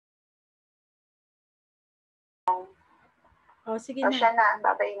Oh, sige O na. siya na,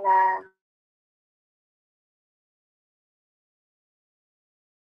 babay na.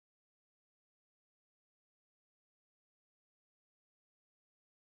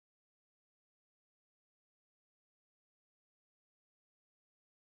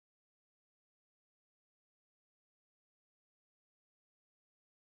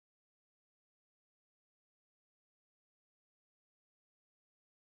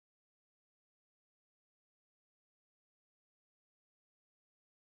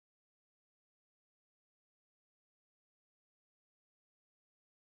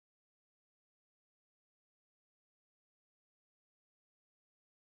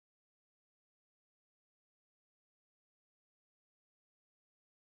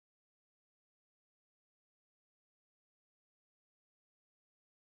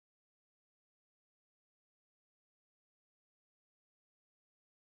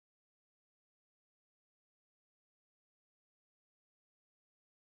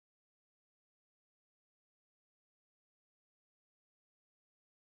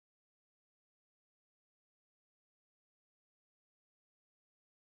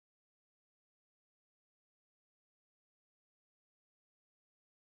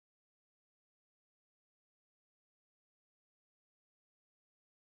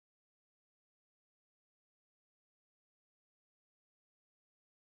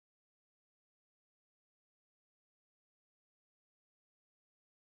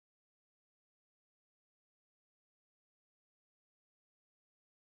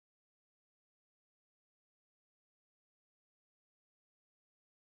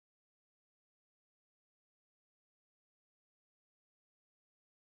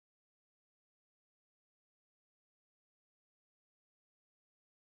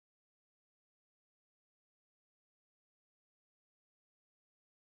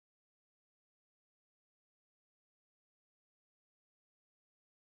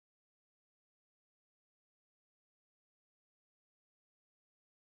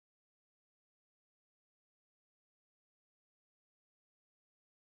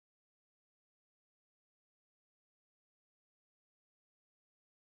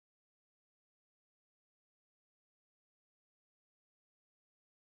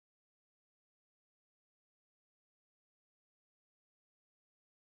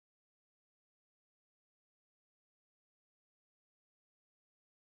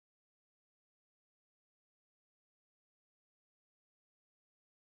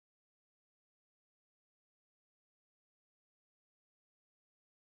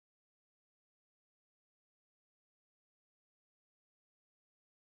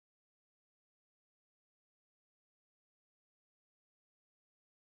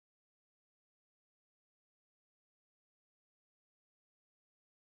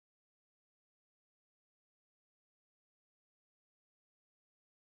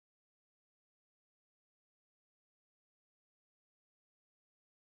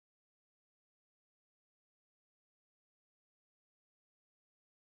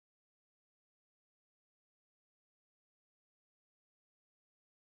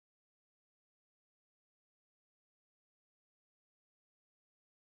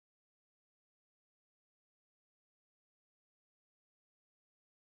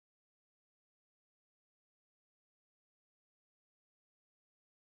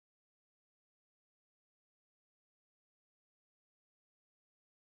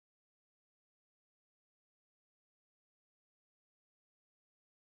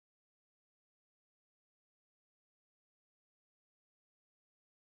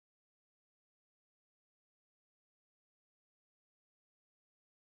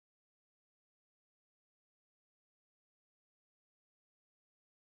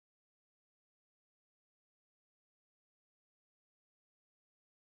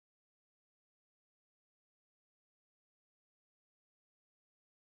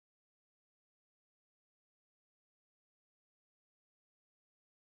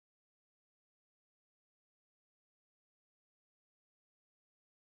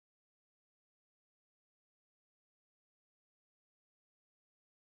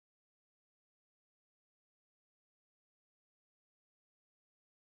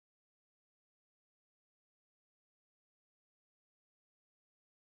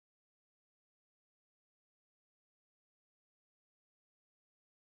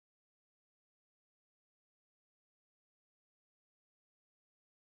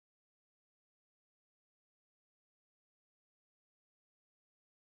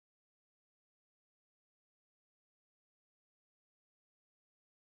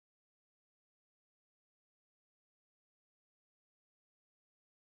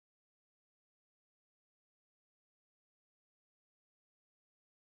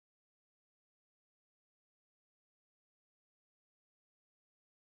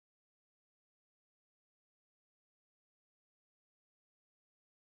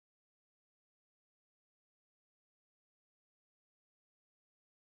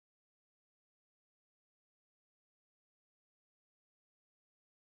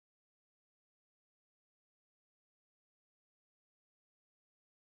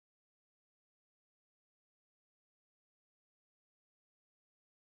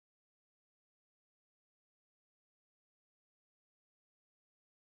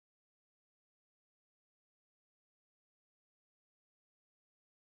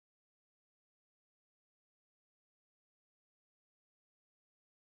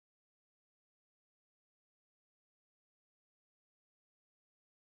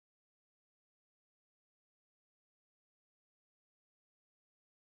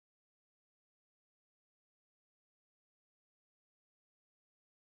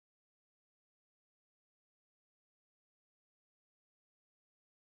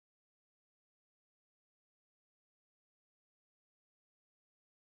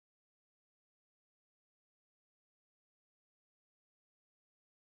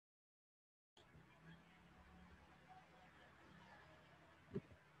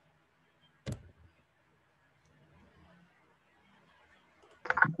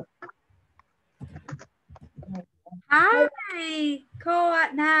 Hi,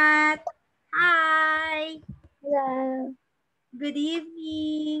 Nat. Hi. Hello. Good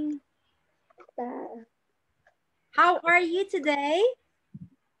evening. Uh, How are you today?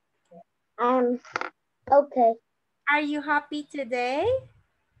 I'm okay. Are you happy today?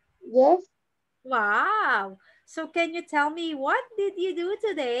 Yes, Wow. So can you tell me what did you do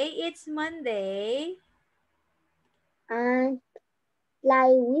today? It's Monday. I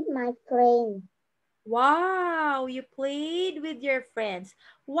play with my friend. Wow, you played with your friends.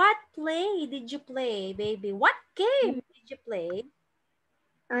 What play did you play, baby? What game did you play?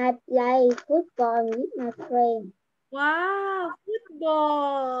 I play football with my friend. Wow,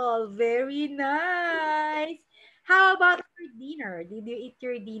 football. Very nice. How about for dinner? Did you eat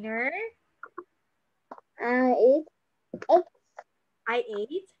your dinner? I eat egg, I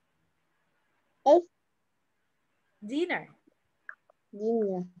ate egg dinner.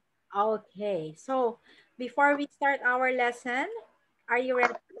 dinner. Okay, so before we start our lesson, are you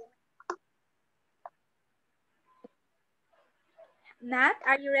ready? Nat,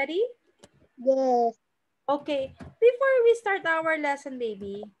 are you ready? Yes, Okay, before we start our lesson,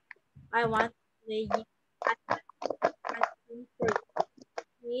 baby, I want to play you a sing for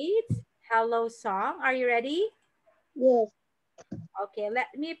kids. Hello song. Are you ready? yes. Okay,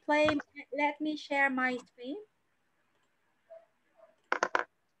 let me share my screen.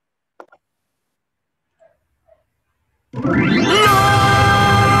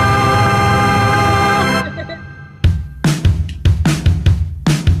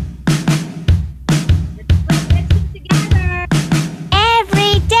 Let's sing together.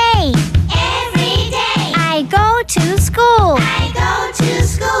 Every day. Every day I go to school. I go to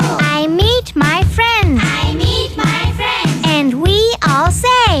school. I meet my friends. I meet my friends. And we all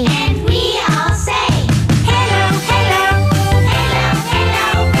say, And we all say, hello, hello, hello,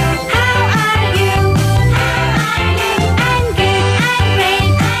 hello. how are you? How are you? I'm good, I'm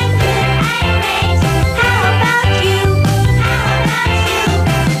great. I'm good, I'm great. How about you? How about you?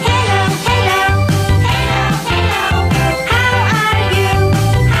 Hello, hello. Hello, hello. How are you?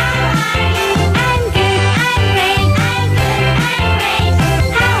 How are you? I'm good, I'm great. I'm good, I'm great.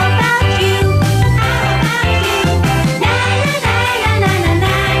 How about you? How about you? La la la la la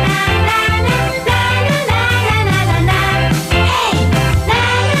la la la la la la la la la. Hey! La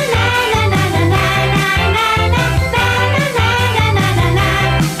la la la la la la la la la la la la la.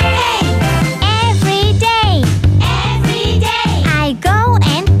 Hey! Every day Every day I go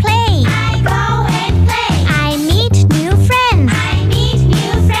and play. I go and play. I meet new friends. I meet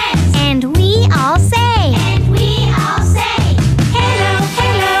new friends. And we all say, And we all say, hello,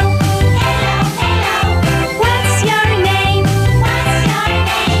 hello. hello, hello. What's your name? What's your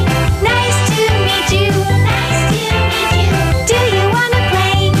name? Nice to meet you. Nice to meet you. Do you wanna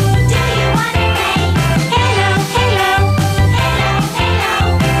play? Do you wanna play? Hello, hello. Hello, hello.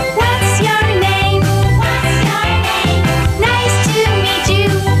 What's your name? What's your name? Nice to meet you.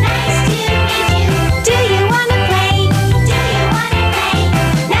 Nice to meet you. Do you wanna play? Do you wanna play?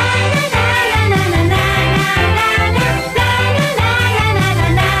 La la la la la la la la la la la la la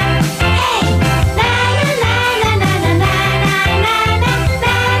la. Hey! La la la la la la la la la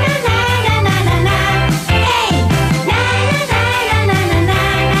la la la la la. Hey! La la la la la la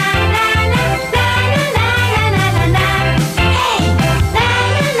la la la la la la la la. Hey! La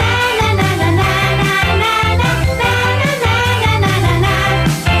la la la la la la la la la la la la.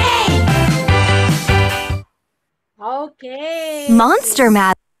 Okay. Monster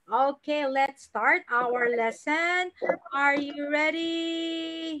Math. Okay, let's start our lesson. Are you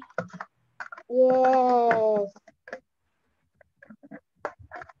ready? Yes.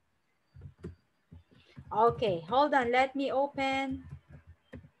 Okay, hold on. Let me open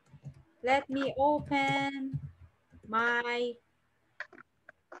my,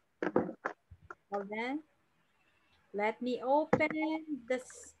 hold on. Let me open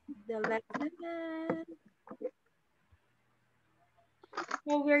the lesson.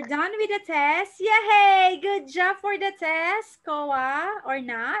 So we're done with the test. Yay! Good job for the test, Koa, or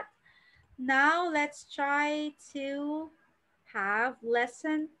not. Now let's try to have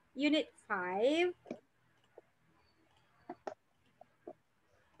lesson unit 5.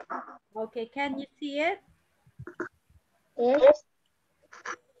 Okay, can you see it? Yes.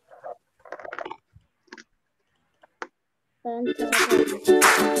 Fantastic.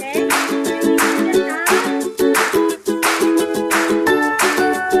 Okay. Can you see it now?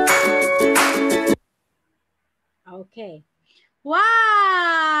 Okay.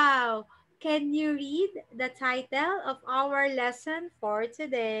 Wow! Can you read the title of our lesson for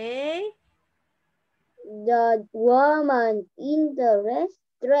today? The woman in the red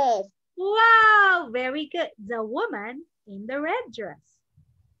dress. Wow, very good. The woman in the red dress.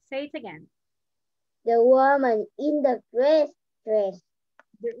 Say it again. The woman in the dress. The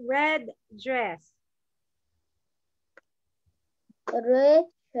red dress. Red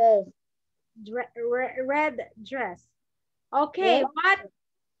dress. Red dress. Okay,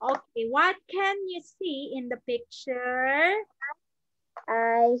 what can you see in the picture?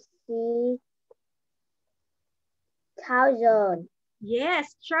 I see trouser.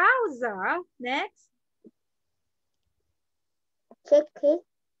 Yes, trouser. Next. Check it.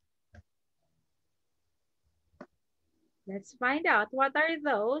 Let's find out. What are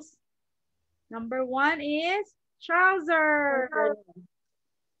those? Number one is trouser.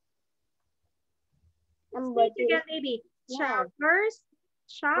 Number Say it two. again, baby. Yeah. Trousers.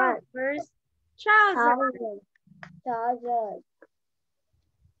 Trouser.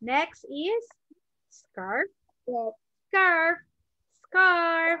 Next is scarf. Yes. Scarf.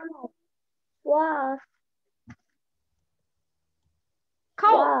 Wow.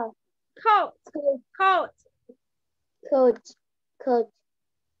 Coat. Wow. Coat. Coat.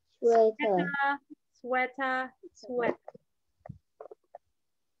 Sweater.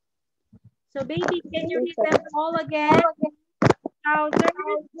 So baby, can you read them all again?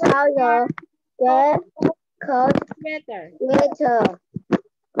 Trouser. Yes. Coat. Sweater. Sweater.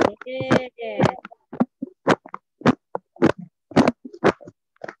 Yeah.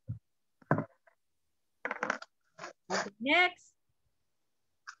 Okay, next.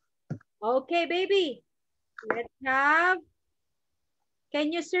 Okay, baby. Let's have.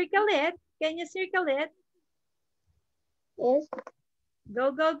 Can you circle it? Yes.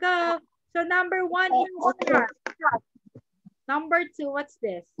 Go. So number one is scarf. Number two, what's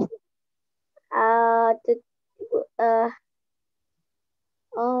this?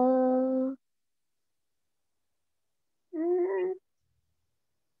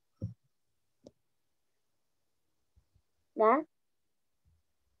 That.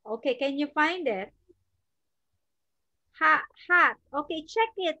 Okay, can you find it? Hat. Okay, check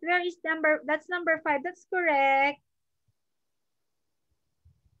it. Where is that's number 5. That's correct.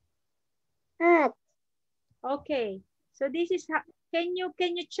 Hat. Okay. So this is can you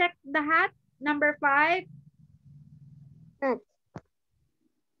check the hat? Number 5. Hat.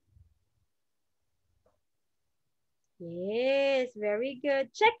 Yes, very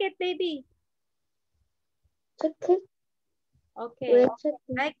good. Check it, baby. Check it. Okay.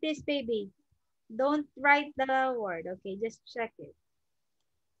 Like this, baby. Don't write the word. Okay, just check it.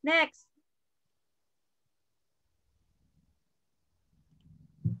 Next.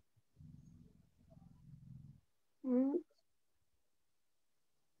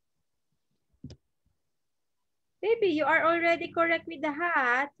 Baby, you are already correct with the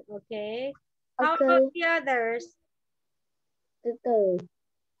hat. Okay. How about the others? The third.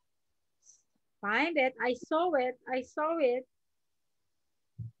 Find it. I saw it.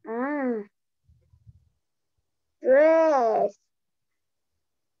 Dress.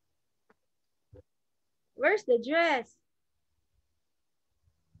 Where's the dress?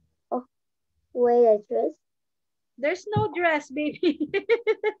 Oh, where the dress? There's no dress, baby.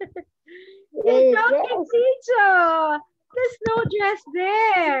 Where You're the talking, dress? teacher. There's no dress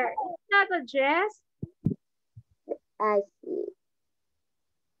there. It's not a dress. I see.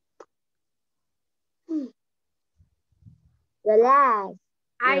 Relax.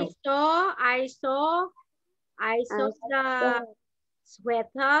 I saw the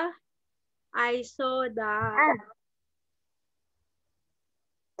sweater. I saw the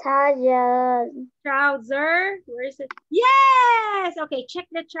trouser. Where is it? Yes! Okay, check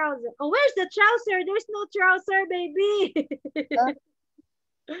the trouser. Oh, where's the trouser? There's no trouser, baby. There's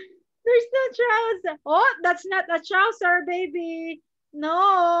no trouser. Oh, that's not a trouser, baby.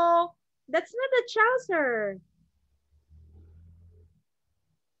 No, that's not a trouser.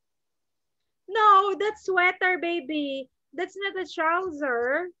 No, that's sweater, baby. That's not a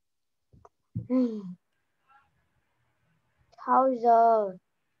trouser. Trouser.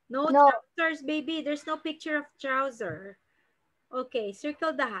 No trousers, baby. There's no picture of trouser. Okay,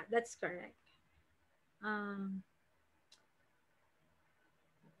 circle the hat. That's correct.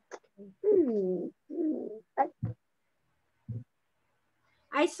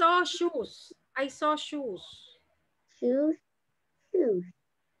 I saw shoes. Shoes.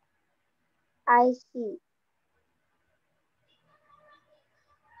 I see.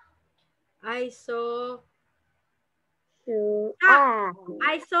 I saw Shoes.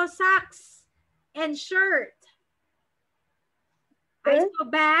 I saw socks and shirt. I saw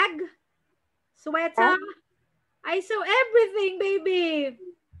bag, sweater. I saw everything, baby.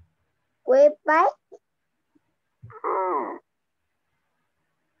 Wait, bike.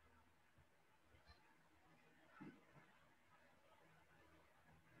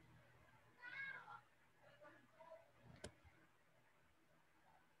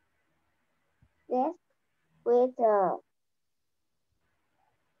 Yes, sweater.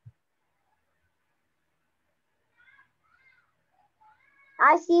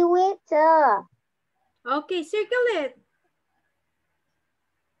 I see sweater. Okay, circle it.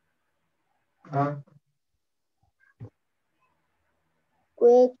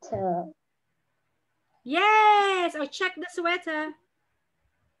 Sweater. Yes, or check the sweater.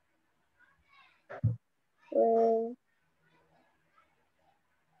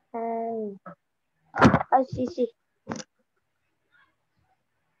 And I see.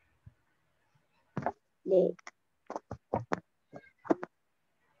 The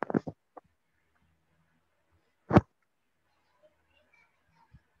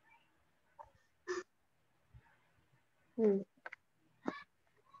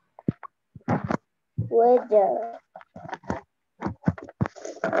weather.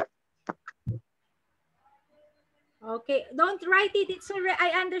 Okay, don't write it. It's already, I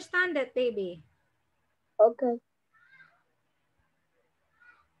understand it, baby. Okay.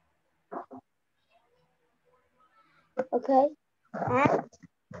 Okay.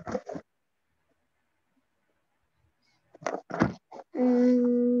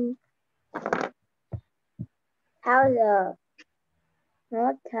 And powder.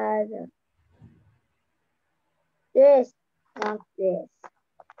 Not powder. This. Not this.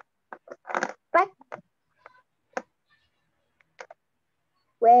 Back.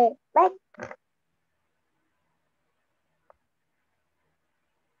 Way back.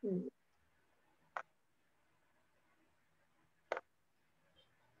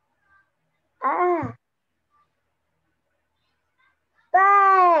 Ah.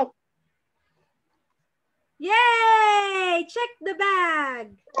 Back. Yay! Check the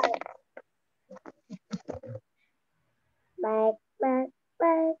bag. Back. Back.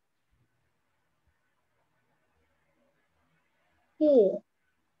 Back. Here.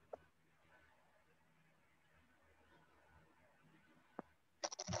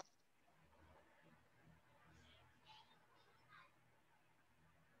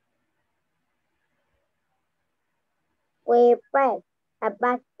 Way back. A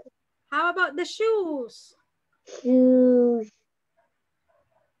back. How about the shoes? Shoes.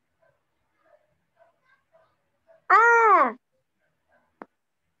 Ah.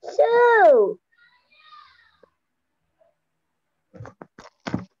 Shoe.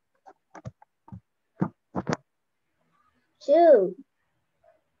 Shoe.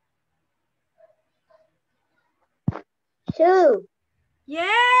 Shoe.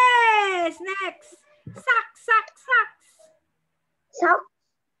 Yes! Next. Socks. Sock.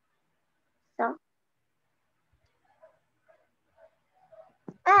 Sock.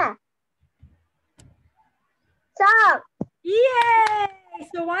 Ah. Sock. Yay!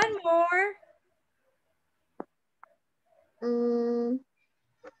 So one more.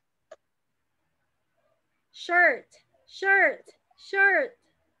 Shirt. Shirt. Shirt.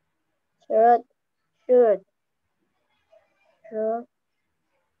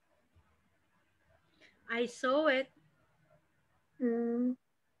 I saw it.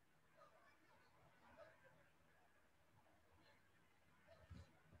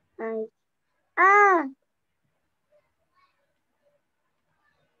 Ah.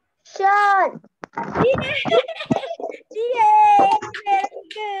 Shirt. Yay! Very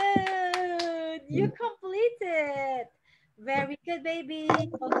good. You completed. Very good, baby.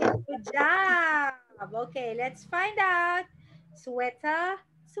 Okay, good job. Okay, let's find out. Sweater.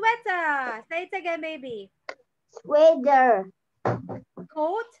 Say it again, baby. Sweater.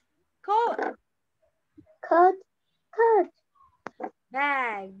 Coat. Coat.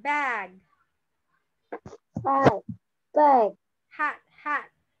 Bag. Bag. Hat.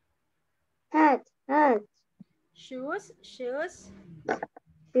 Hat. Shoes. Shoot.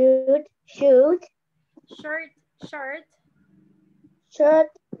 Shirt. Shirt.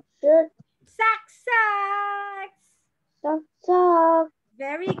 Socks. Sock.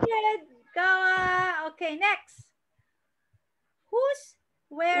 Very good. Go. Okay, next. Who's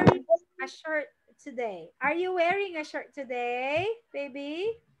wearing a shirt today? Are you wearing a shirt today,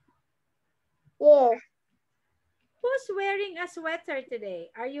 baby? Yes. Who's wearing a sweater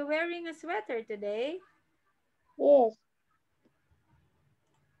today? Are you wearing a sweater today? Yes.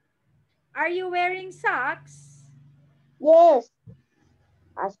 Are you wearing socks? Yes.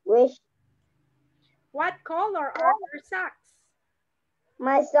 I wish. What color are your socks?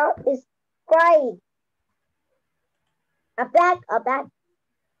 My sock is gray. A black.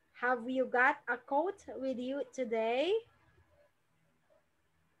 Have you got a coat with you today?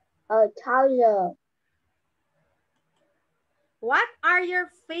 A trouser. What are your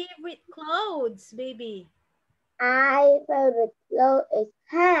favorite clothes, baby? My favorite clothes is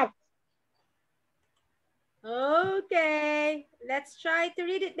hat. Okay, let's try to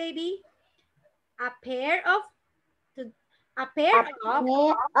read it, baby. A pair of, to, a pair A of,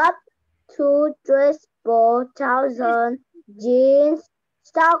 pair of two dress for thousand jeans,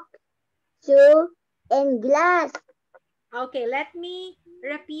 sock, shoe, and glass. okay, let me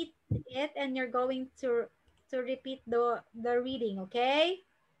repeat it and you're going to repeat the reading, okay?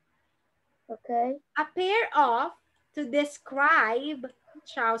 Okay. A pair of, to describe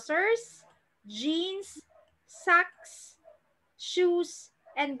trousers, jeans, socks, shoes,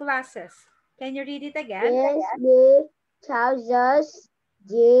 and glasses. Can you read it again? Jeans with trousers,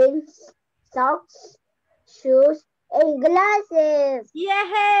 jeans, socks, shoes, and glasses.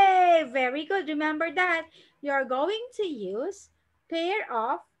 Yay! Very good. Remember that you're going to use pair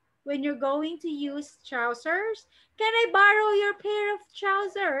of when you're going to use trousers. Can I borrow your pair of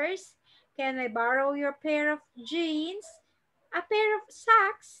trousers? Can I borrow your pair of jeans? A pair of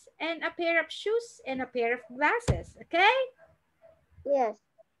socks and a pair of shoes and a pair of glasses. Okay? Yes.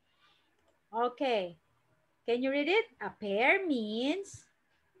 Okay. Can you read it? A pair means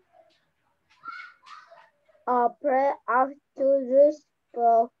A pair of shoes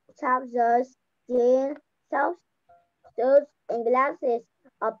for trousers, jeans, socks, shoes, and glasses.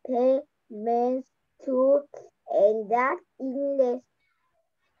 A pair means two, and that English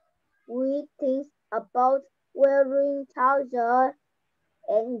we think about wearing trousers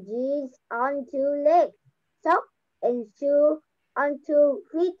and jeans on two legs, socks and shoes on two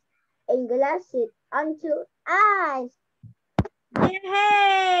feet, and glasses on two eyes.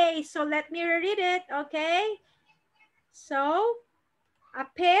 yay! So let me read it, okay? So a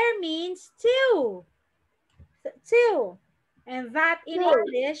pair means two. Two. And that in Two.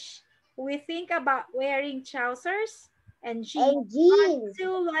 English, we think about wearing trousers and jeans And on jeans.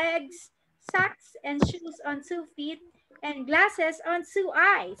 two legs, socks and shoes on 2 feet, and glasses on 2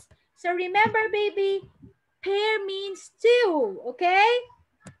 eyes. So remember, baby, pair means two, okay?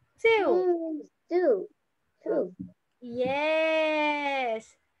 Two. Two. Two. Yes.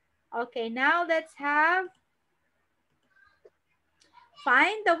 Okay, now let's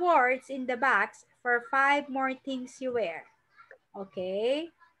find the words in the box for 5 more things you wear. Okay.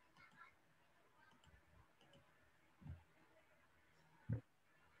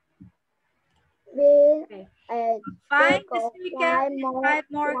 Fin Okay. and Find take the off second five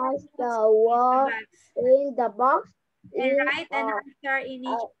 5 more plus clues the in the word box in the box and in write an answer in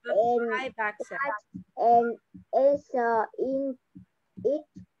each of the and 5 boxes. answer in it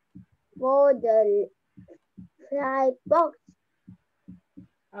for the fly box.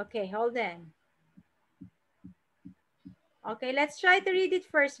 Okay, hold on. Okay, let's try to read it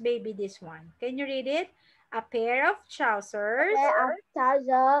first, baby, this one. Can you read it? A pair of trousers. Pair of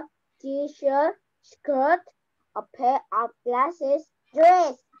trousers, t-shirt, skirt, a pair of glasses,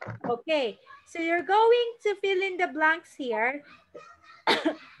 dress. Okay, so you're going to fill in the blanks here.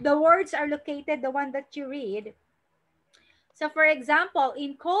 The words are located, the one that you read. So for example,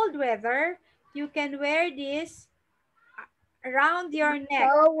 in cold weather, you can wear this around your neck.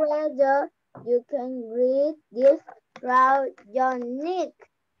 So whether you can read this round your neck.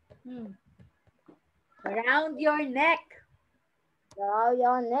 Around your neck. Round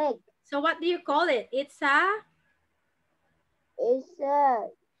your neck. So what do you call it? It's a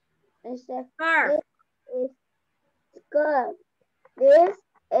It's a scarf. It's skirt. This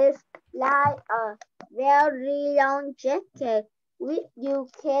is like a very long jacket which you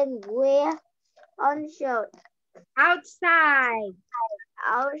can wear on shirt Outside.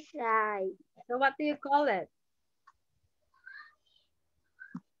 outside. So what do you call it?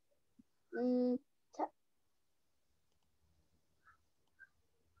 Mm,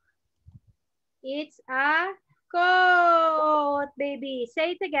 It's a coat, baby.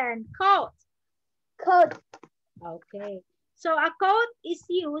 Say it again. Coat. coat. Okay. So a coat is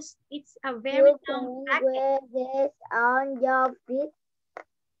used. It's a very You long can jacket. wear this on your feet.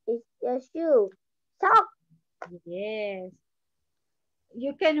 It's a shoe. Sock. Yes.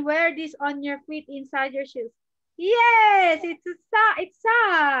 You can wear this on your feet inside your shoes. Yes, it's a sock. It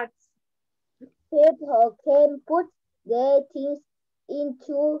socks. People can put their things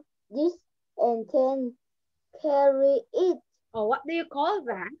into this and can carry it. Oh, what do you call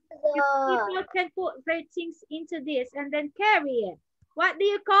that? The People can put their things into this and then carry it. What do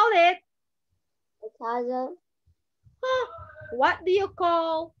you call it? trouser. What do you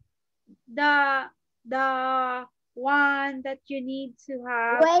call the one that you need to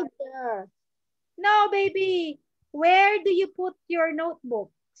have? Weather. No, baby. Where do you put your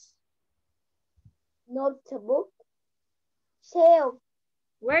notebooks? Notebook. Shelf.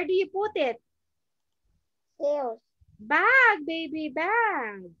 Where do you put it? Shelf. Bag, baby,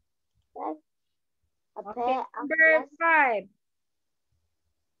 bag. Bag. A Okay, pair of number 5.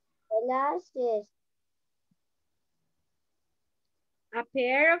 glasses. A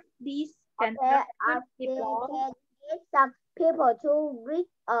pair of these A can pair help of some these people. can get some people to read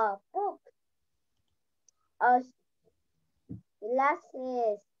a book. A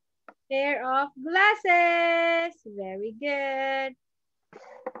glasses. Pair of glasses. Very good.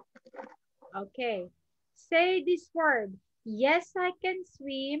 Okay. Say this word. Yes, I can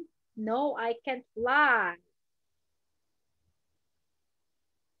swim. No, I can fly.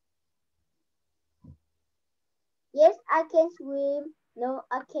 Yes, I can swim. No,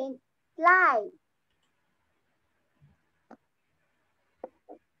 I can fly.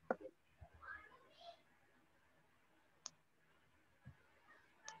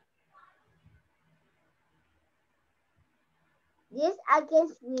 Yes, I can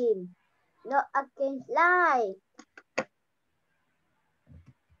swim. No, I can fly.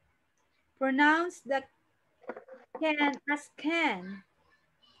 Pronounce the can as can.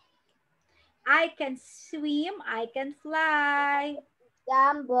 I can swim. I can fly.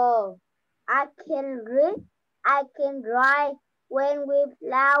 Example. I can read. I can write. When with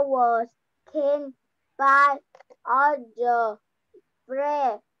flowers can buy other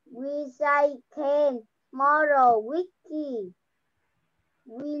bread. We say can. Moral wiki.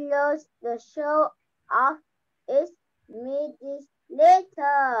 We lost the show of its minutes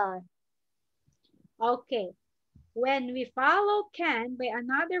later. Okay. When we follow can by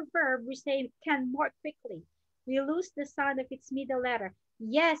another verb, we say can more quickly. We lose the sound of its middle letter.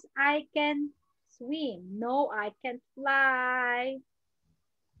 Yes, I can swim. No, I can fly.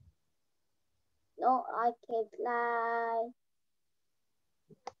 No, I can fly.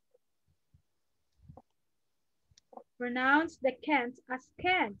 Pronounce the can't as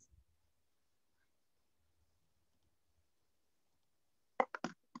can't.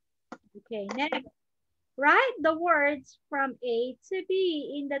 Okay, next. Write the words from A to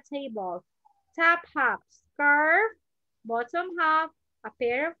B in the table. Top half, scarf. Bottom half, a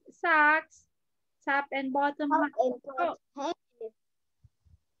pair of socks. Top and bottom How half. Oh, important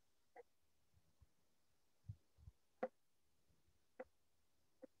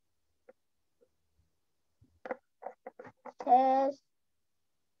is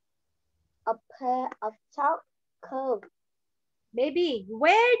a pair of top coat. baby,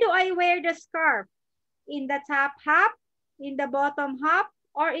 where do I wear the scarf? In the top half, in the bottom half,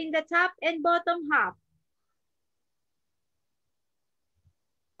 or in the top and bottom half?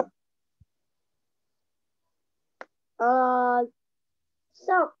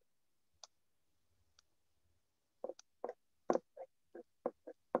 Sock.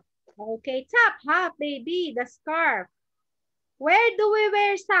 Okay, top half, baby, the scarf. Where do we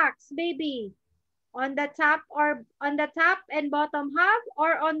wear socks, baby? On the top or on the top and bottom half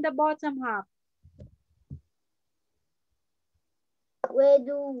or on the bottom half? Where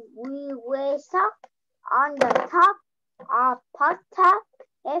do we wear socks? On the top of top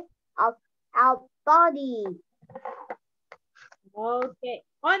half of our body. Okay,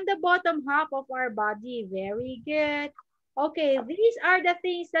 on the bottom half of our body. Very good. Okay, these are the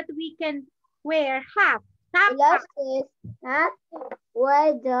things that we can wear half, top half. Glasses, hat,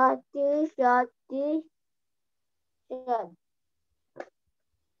 wear the t-shirt, t-shirt.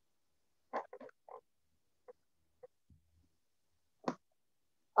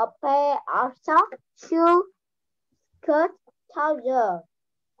 A pair of socks, shoes, skirt, trouser,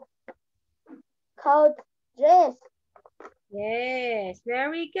 coat, dress. Yes,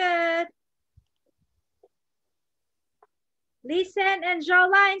 very good. Listen and draw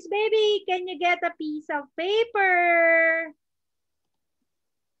lines, baby. Can you get a piece of paper?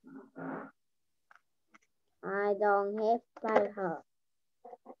 I don't have paper.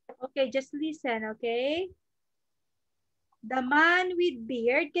 Okay, just listen, okay? The man with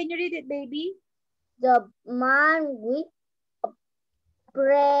beard. Can you read it, baby? The man with a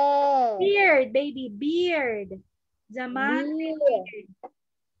beard. Beard, baby, beard. The man with beard.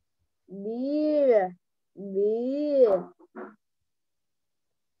 Beard. Beard.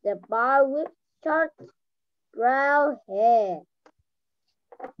 The boy with short brown hair.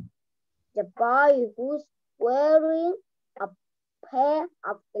 The boy who's wearing a pair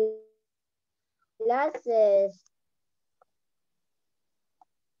of glasses.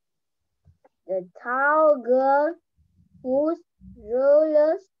 The tall girl whose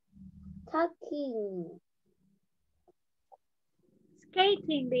roller skating.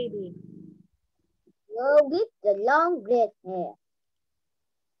 Skating, baby. Girl with the long red hair.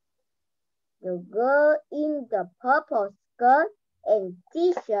 The girl in the purple skirt and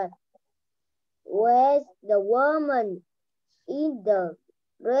t-shirt. Where's the woman in the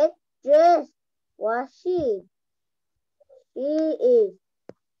red dress was she? She is.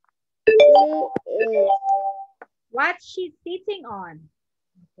 She is. What's she sitting on?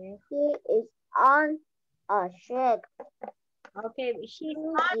 Okay. She is on a shed. Okay, she's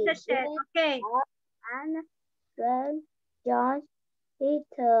on She the shed. is Okay. and friend John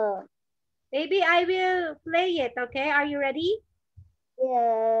Peter. Baby, I will play it, okay? Are you ready?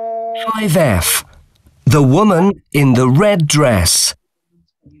 Yes. 5F. The woman in the red dress.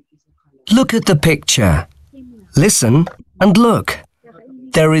 Look at the picture. Listen and look.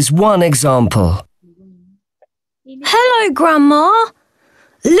 There is one example. Hello, Grandma.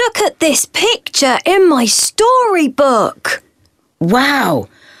 Look at this picture in my storybook. Wow!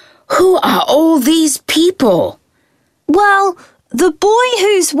 Who are all these people? Well, the boy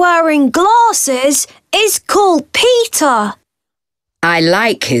who's wearing glasses is called Peter. I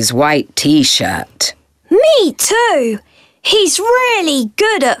like his white t-shirt. Me too. He's really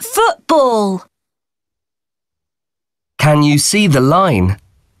good at football. Can you see the line?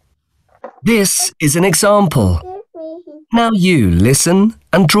 This is an example. Give me. Now you listen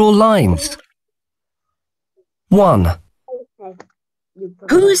and draw lines. 1, Okay. You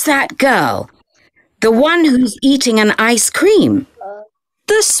put Who's that girl? The one who's eating an ice cream?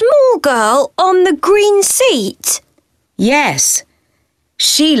 The small girl on the green seat. Yes.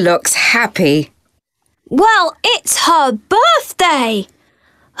 She looks happy. Well, it's her birthday.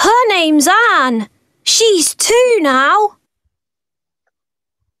 Her name's Anne. She's 2 now.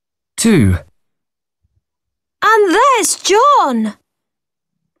 2, And there's John.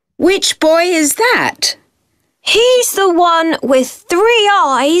 Which boy is that? He's the one with 3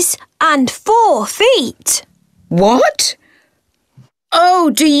 eyes and 4 feet. What? Oh,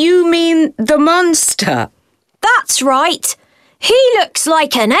 do you mean the monster? That's right. He looks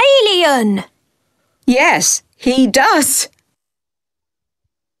like an alien. Yes, he does.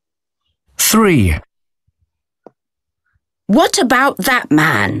 3, What about that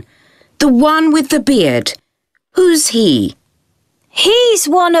man? The one with the beard. Who's he? He's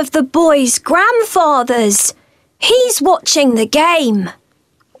one of the boys' grandfathers. He's watching the game.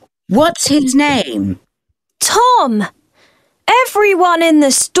 What's his name? Tom. Everyone in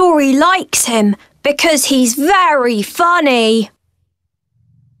the story likes him because he's very funny.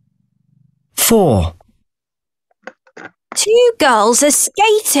 4, 2 girls are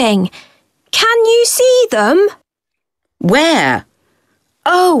skating. Can you see them? Where?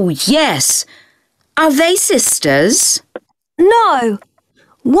 Oh, yes. Are they sisters? No.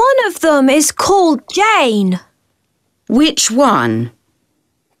 One of them is called Jane. Which one?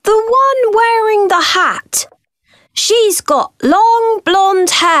 The one wearing the hat. She's got long blonde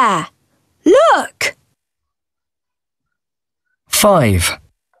hair. Look! 5,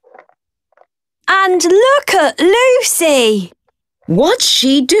 And look at Lucy. What's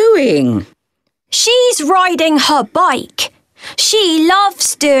she doing? She's riding her bike. She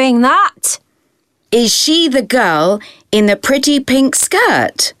loves doing that. Is she the girl in the pretty pink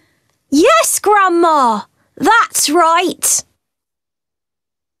skirt? Yes, Grandma. That's right.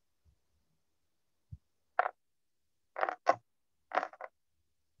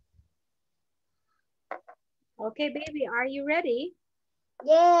 Okay, baby, are you ready?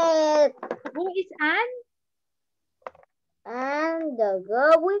 Yes. Who is Anne? And the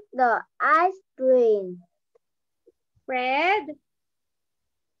girl with the ice cream. Fred?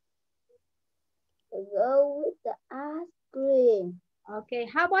 The girl with the ice cream. Okay,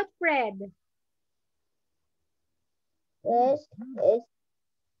 how about Fred? This is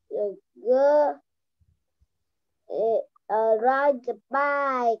the girl ride the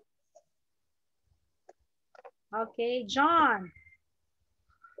bike. Okay, John.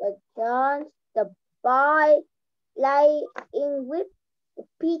 The John, the boy playing with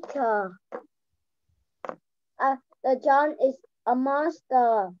Peter. The John is a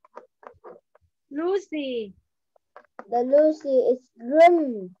monster. Lucy. The Lucy is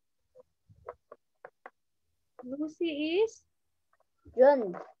run. Lucy is?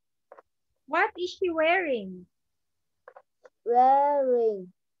 Run. What is she wearing?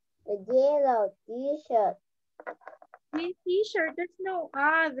 Wearing the yellow t-shirt. Green t-shirt. There's no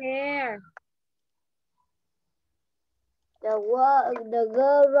there. The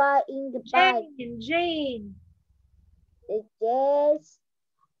girl riding the bike. Jane. The Jess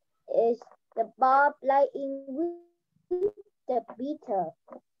is the Bob playing with the Peter.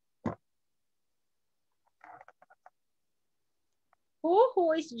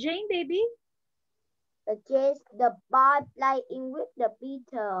 Who is Jane, baby? The Jess, the Bob playing with the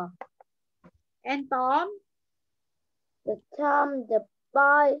Peter. And Tom? The Tom, the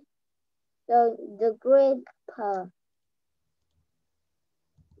boy, the grandpa.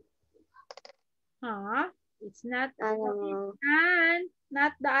 Huh? It's not Uh, and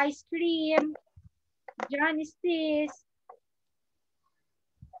not the ice cream. John is this.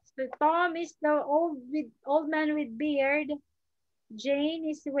 So Tom is the old man with beard. Jane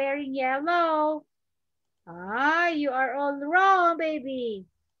is wearing yellow. Ah, you are all wrong, baby.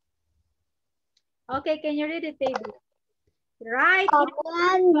 Okay, can you read it, baby? Right. a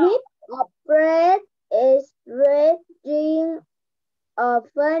man with a bread is reading a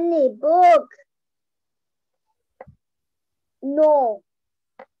funny book. No,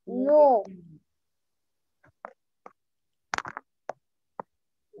 no.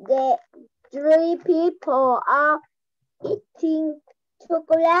 The three people are eating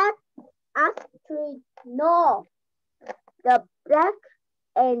chocolate ice cream. No, the black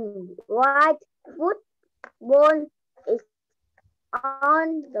and white football is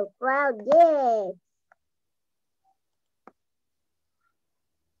on the ground. Yes.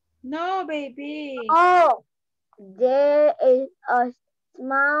 No, baby. Oh, there is a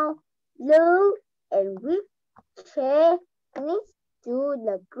small blue and white chair next to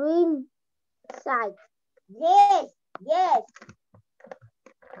the green side. Yes, yes.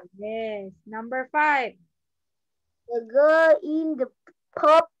 Yes. Number 5. The girl in the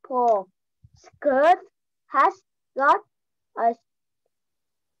purple skirt has got a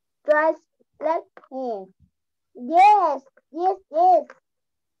striped black hair. Yes, yes, yes.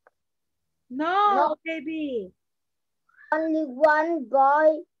 No, No. baby. Only one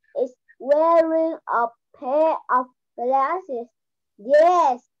boy is wearing a pair of glasses.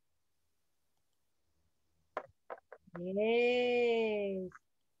 Yes. Yes.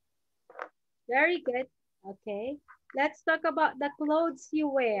 Very good. Okay. Let's talk about the clothes you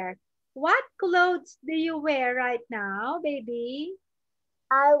wear. What clothes do you wear right now, baby?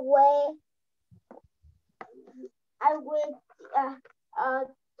 I wear a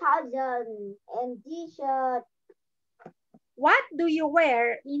trouser and t-shirt. What do you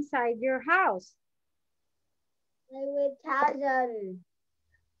wear inside your house? I wear trouser.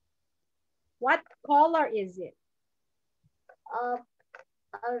 What color is it? A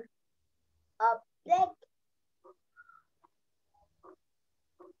a black.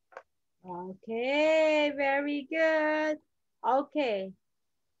 Okay, very good. Okay.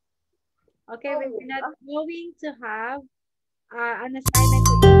 Okay, we're not going to have an assignment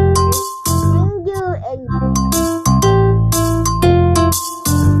today. Thank you and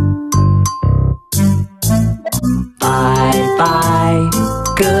Bye bye,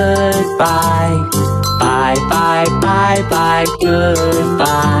 goodbye. Bye bye, bye bye,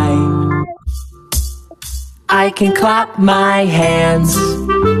 goodbye. I can clap my hands.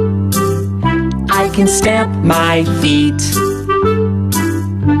 I can stamp my feet.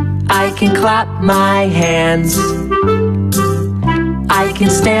 I can clap my hands. I can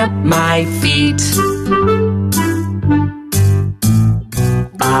stamp my feet.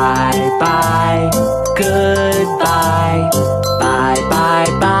 Bye bye, goodbye. Bye bye,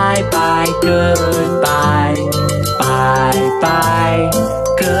 bye bye, goodbye. Bye bye,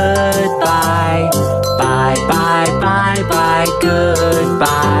 goodbye. Bye bye, bye bye,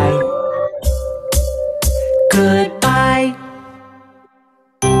 goodbye. Goodbye.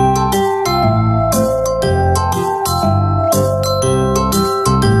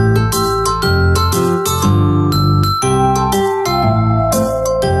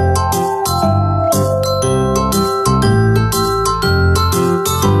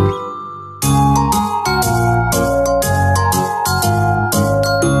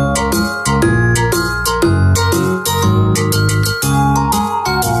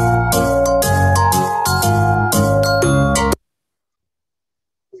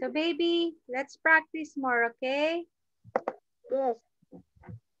 So, baby, let's practice more, okay? yes.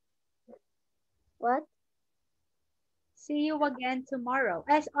 What? See you again tomorrow.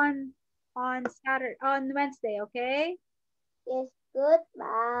 As on Wednesday, okay? Yes.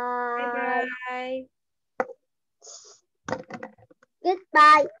 Goodbye. Bye-bye.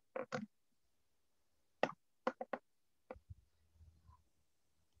 Goodbye.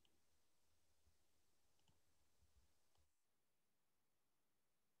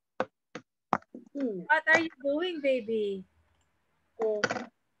 What are you doing, baby? Okay.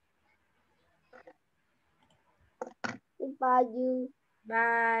 Goodbye.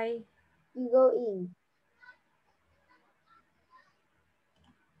 Bye. You go in.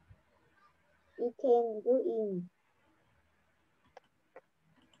 You can go in.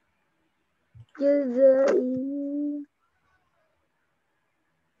 You go in.